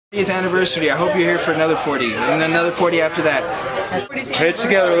40th anniversary. I hope you're here for another 40 and another 40 after that. Heads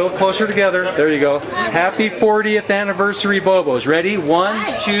together, a little closer together. There you go. Happy 40th anniversary, Bobos. Ready?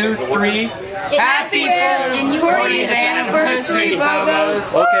 1, 2, 3. Happy 40th anniversary,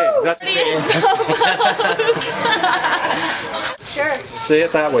 Bobos. Okay, that's Sure. Say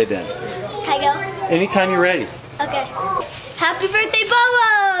it that way then. Can I go? Anytime you're ready. Okay. Happy birthday,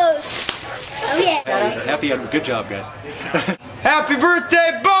 Bobos! Oh yeah. Happy, good job, guys. Happy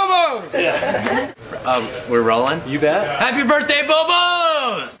birthday, Bobos! We're rolling? You bet. Happy birthday,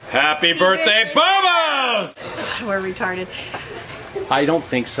 Bobos! Happy birthday, Bobos! We're retarded. I don't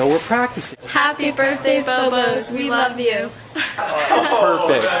think so. We're practicing. Happy birthday, Bobos. We love you.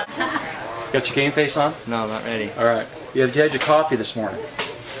 Perfect. Got your game face on? No, not ready. All right. You had your coffee this morning?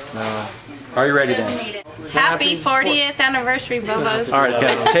 No. Are you ready then? Happy 40th anniversary, Bobos. All right,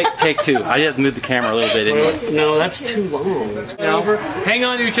 okay. Take two. I had to move the camera a little bit, didn't you? No, that's too long. Hang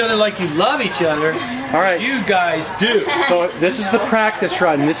on to each other like you love each other. All right. You guys do. So this is the practice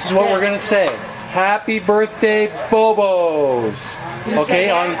run. This is what we're going to say. Happy birthday, Bobos. Okay,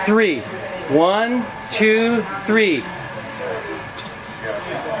 on 3. 1, 2, 3.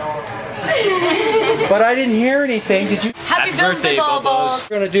 But I didn't hear anything. Did you? Happy birthday, Bobos. What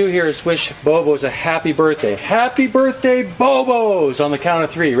we're going to do here is wish Bobos a happy birthday. Happy birthday, Bobos! On the count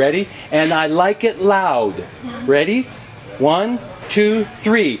of 3. Ready? And I like it loud. Ready? 1, 2,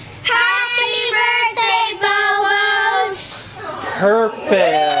 3. Happy birthday, Bobos!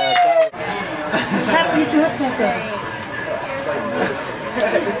 Perfect. Happy birthday.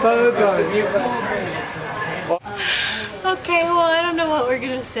 Okay, well, I don't know what we're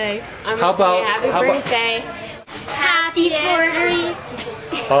gonna say. How about happy birthday? Happy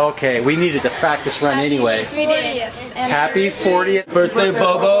 40th. Okay, we needed to practice run anyway. Yes, we did. Happy 40th Birthday,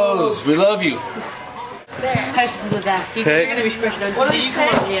 Bobos! We love you. Okay. What do we say?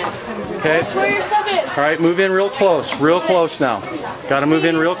 Okay. All right, move in real close. Real close now. Got to move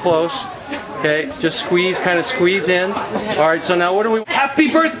in real close. Okay, just squeeze, kind of squeeze in. All right, so now what do we... Happy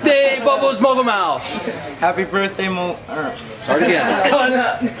birthday, Bobos Mobile Mouse! Happy birthday, Start again. How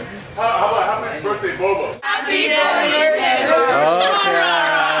about happy birthday, Bobo? Happy birthday! Okay,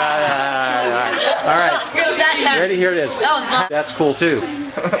 all right. Ready? Here it is. That's cool too.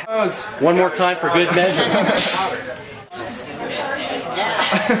 One more time for good measure.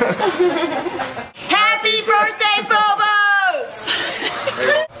 Happy birthday, Bobos!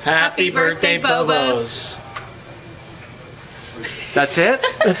 Happy birthday, Bobos. That's it?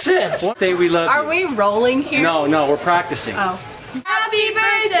 That's it. One day we love you. Are we rolling here? No, we're practicing. Oh. Happy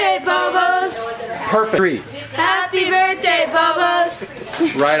birthday, Bobos! Perfect. 3. Happy birthday, Bobos!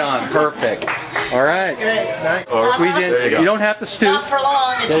 Right on. Perfect. All right. Squeeze in. There you go. You don't have to stoop. Not for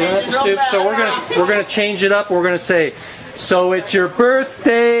long. You don't have to stoop. So we're gonna change it up. We're gonna say, so it's your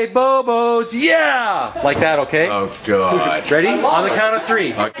birthday, Bobos. Yeah, like that. Okay. Oh, God. Ready? On the count of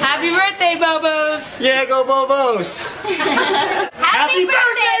 3. Happy birthday, Bobos! Yeah, go Bobos! Happy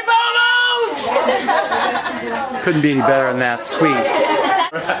birthday, Bobos! Couldn't be any better than that. Sweet.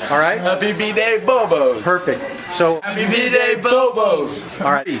 All right. Happy B-Day, Bobos! Perfect. So, Happy B-Day, Bobos!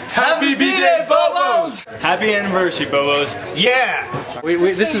 all right. Happy B-Day, Bobos! Happy anniversary, Bobos! Yeah!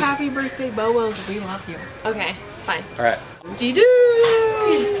 This is. Happy birthday, Bobos. We love you. Okay, fine. All right. Dee-doo!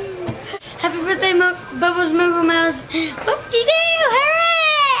 Happy birthday, Bobos Mobile Mouse! Whoop-dee-doo!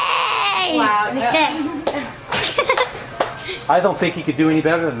 Hooray! Wow. I don't think he could do any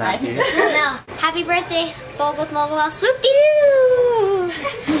better than that, do you? No. Happy birthday, Bobos Mobile Mouse! Whoop-dee-doo!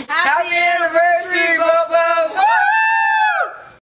 Happy anniversary, Bobos!